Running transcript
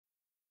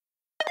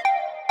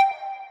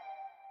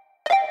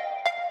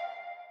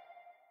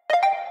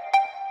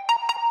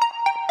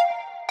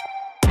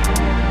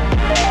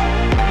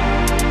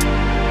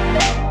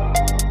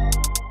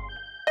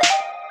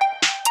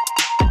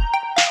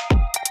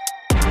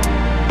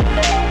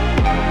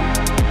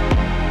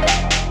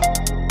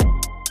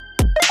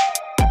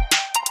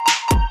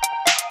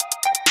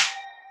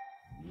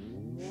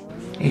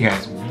Hey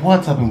guys,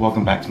 what's up and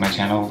welcome back to my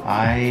channel.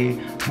 I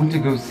went to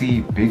go see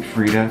Big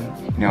Freedia.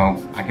 You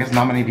know, I guess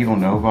not many people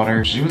know about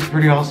her. She was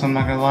pretty awesome,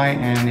 not gonna lie,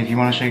 and if you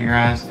want to shake your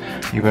ass,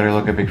 you better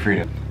look at Big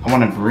Freedia. I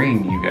want to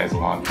bring you guys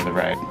along for the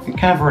ride. It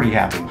kind of already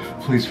happened.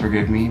 Please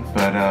forgive me,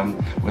 but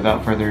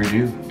without further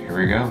ado, here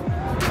we go.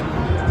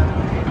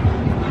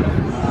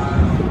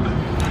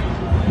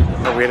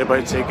 Are we gonna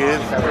buy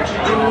tickets?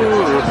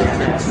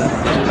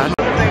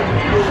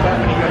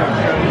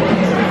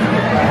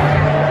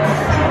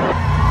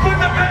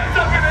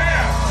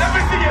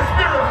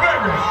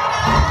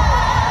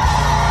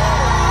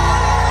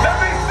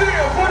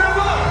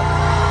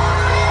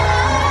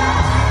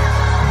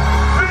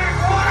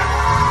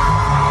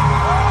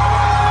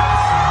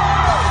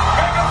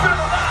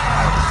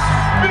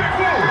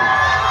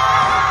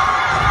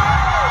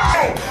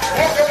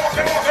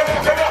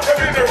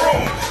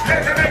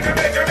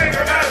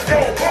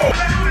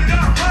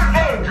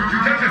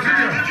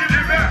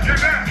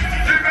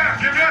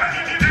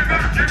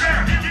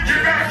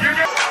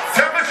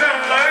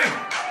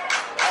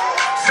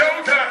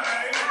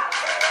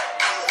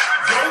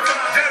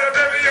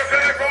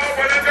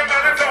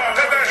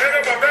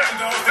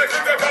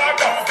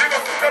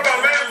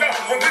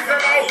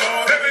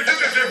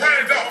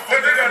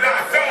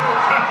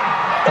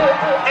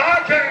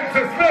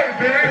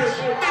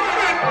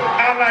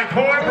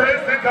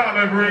 Cornbread and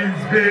collard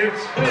greens, bitch.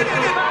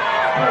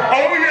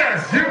 Oh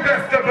yes, you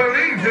best to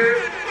believe it.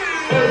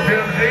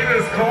 Them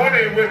haters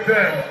corny with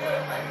that.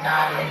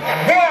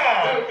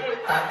 Wow!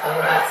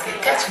 Paparazzi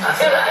catch my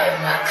fly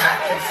in my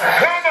cocky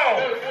fry. Come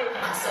on!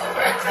 I'm so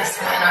reckless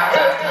when I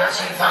rock my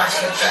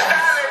Givenchy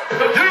dress.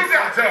 You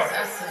got to.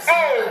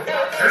 Oh,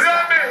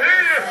 let me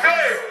hear you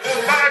say,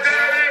 my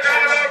daddy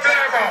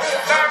Alabama,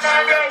 my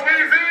mama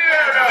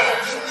Louisiana.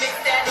 You mix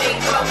that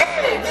Negro with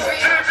it green.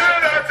 You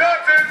did a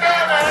touching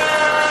mama.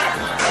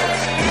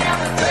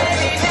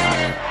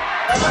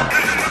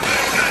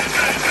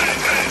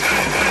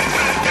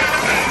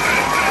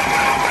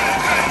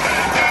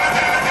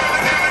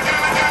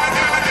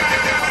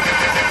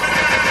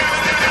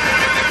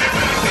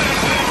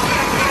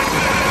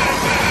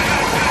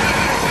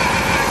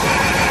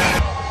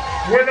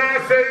 When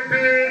I say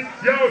big,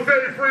 y'all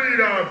say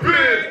Freedia.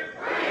 Big,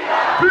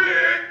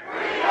 big.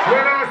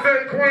 When I say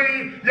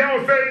queen, y'all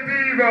say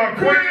diva.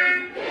 Queen,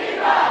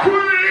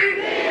 queen.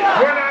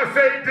 When I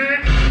say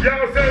dick,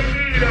 y'all say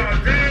Nita.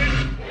 Dick,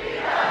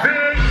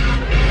 dick.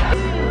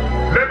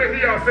 Let me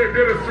hear y'all say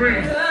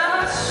bittersweet.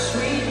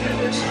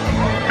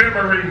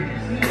 Memories.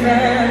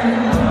 Yeah.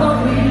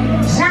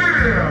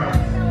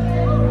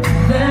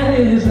 That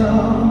is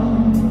all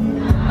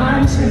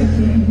I'm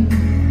taking.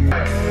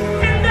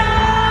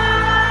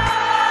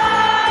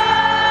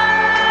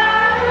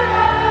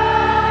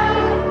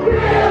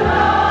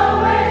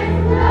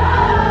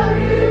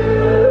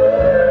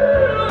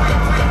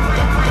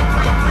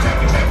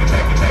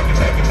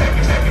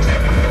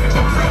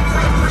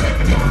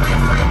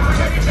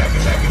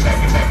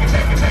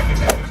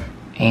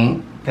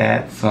 Ain't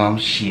that some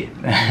shit?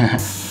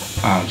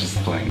 I'm just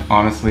playing.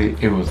 Honestly,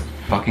 it was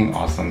fucking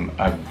awesome.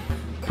 I'm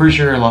pretty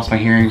sure I lost my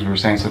hearings. We were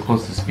standing so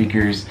close to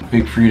speakers.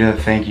 Big Freedia,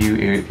 thank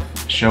you.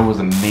 Show was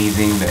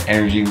amazing. The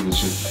energy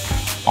was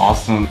just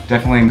awesome.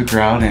 Definitely in the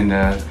crowd and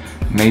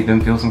made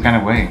them feel some kind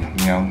of way.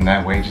 You know, and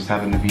that way just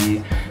happened to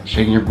be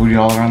shaking your booty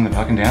all around the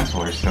fucking dance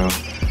floor. So,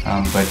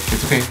 but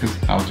it's okay because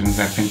I was doing the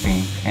exact same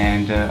thing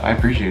and I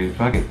appreciate it.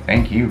 Fuck it.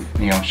 Thank you.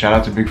 You know, shout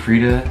out to Big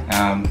Freedia.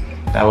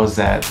 That was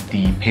at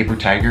the Paper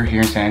Tiger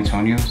here in San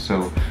Antonio,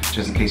 so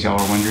just in case y'all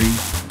were wondering,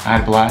 I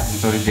had a blast and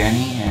so did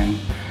Danny, and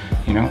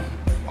you know,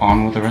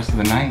 on with the rest of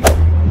the night.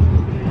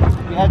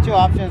 We had two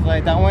options,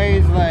 like that way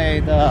is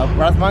like the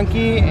Brass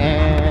Monkey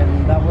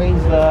and that way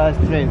is the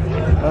Strip.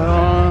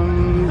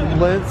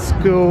 Let's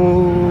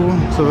go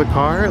to the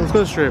car. Let's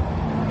go to the Strip.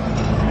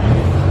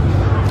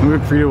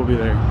 Big Freedia will be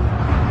there.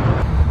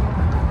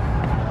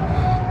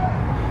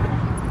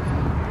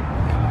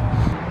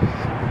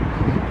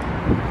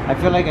 I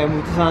feel like I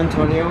moved to San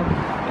Antonio,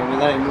 and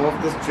when I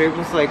moved, this trip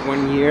was like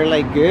 1 year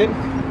like good,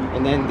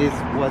 and then this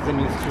was a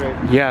new strip.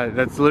 Yeah,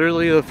 that's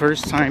literally the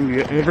first time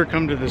you ever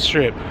come to the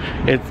Strip.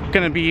 It's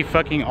gonna be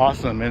fucking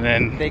awesome, and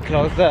then They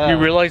closed the... you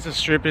realize the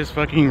Strip is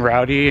fucking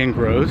rowdy and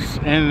gross,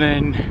 and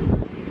then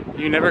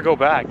you never go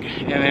back,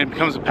 and then it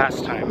becomes a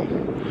pastime.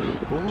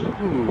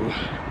 Ooh.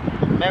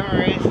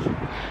 memories.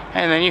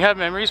 And then you have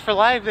memories for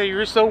life that you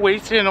were so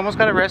wasted and almost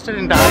got arrested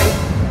and died.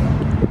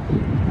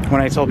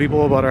 When I tell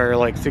people about our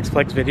like Six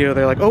Flags video,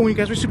 they're like, oh, you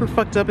guys were super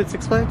fucked up at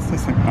Six Flags?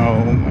 It's like,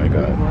 oh my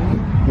god.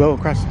 Go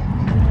across.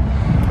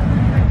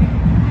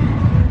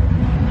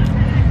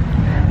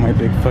 My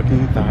big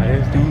fucking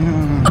thighs,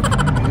 damn.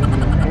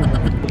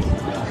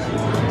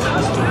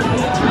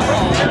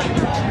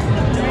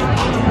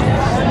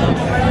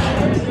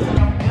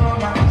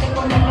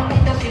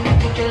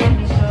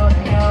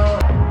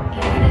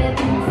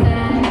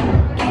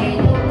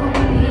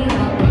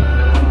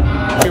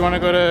 You wanna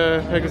go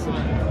to Vegas?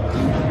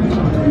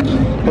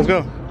 Let's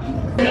go.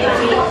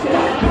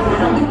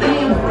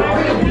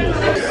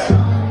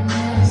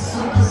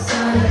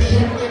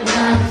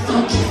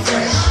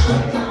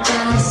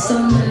 So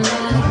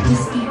melodic,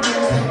 this beat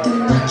runs through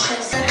my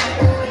chest.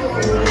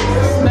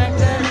 Smack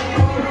that.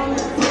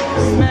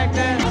 Smack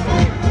that.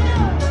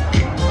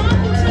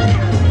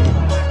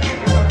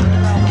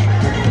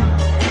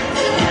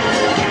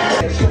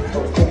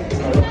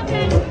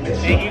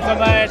 Thank you so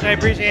much. I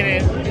appreciate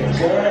it.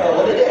 Girl,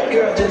 what did that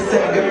girl just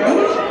say, girl?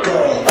 Girl.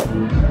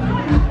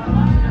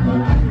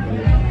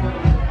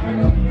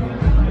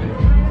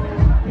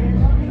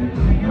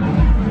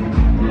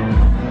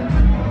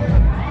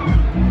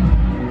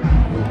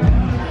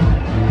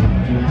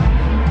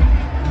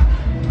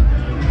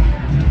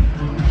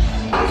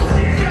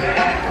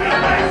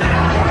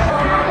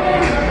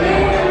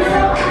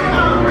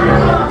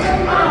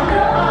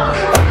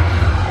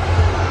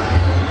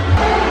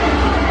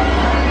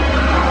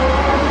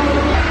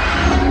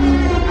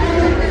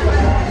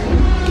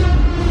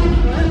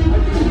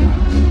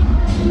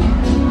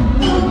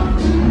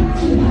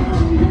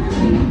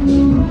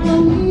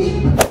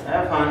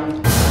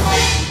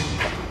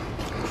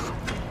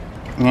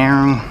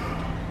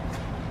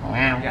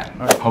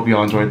 Hope you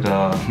all enjoyed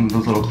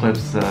those little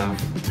clips of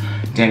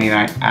Danny and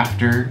I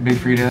after Big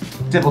Freedia,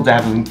 dibble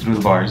dabbling through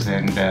the bars,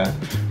 and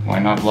why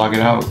not vlog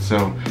it out?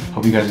 So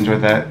hope you guys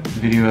enjoyed that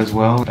video as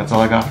well. That's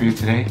all I got for you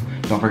today.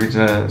 Don't forget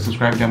to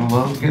subscribe down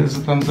below, give us a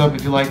thumbs up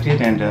if you liked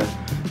it, and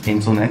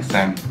until next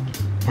time,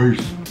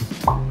 peace.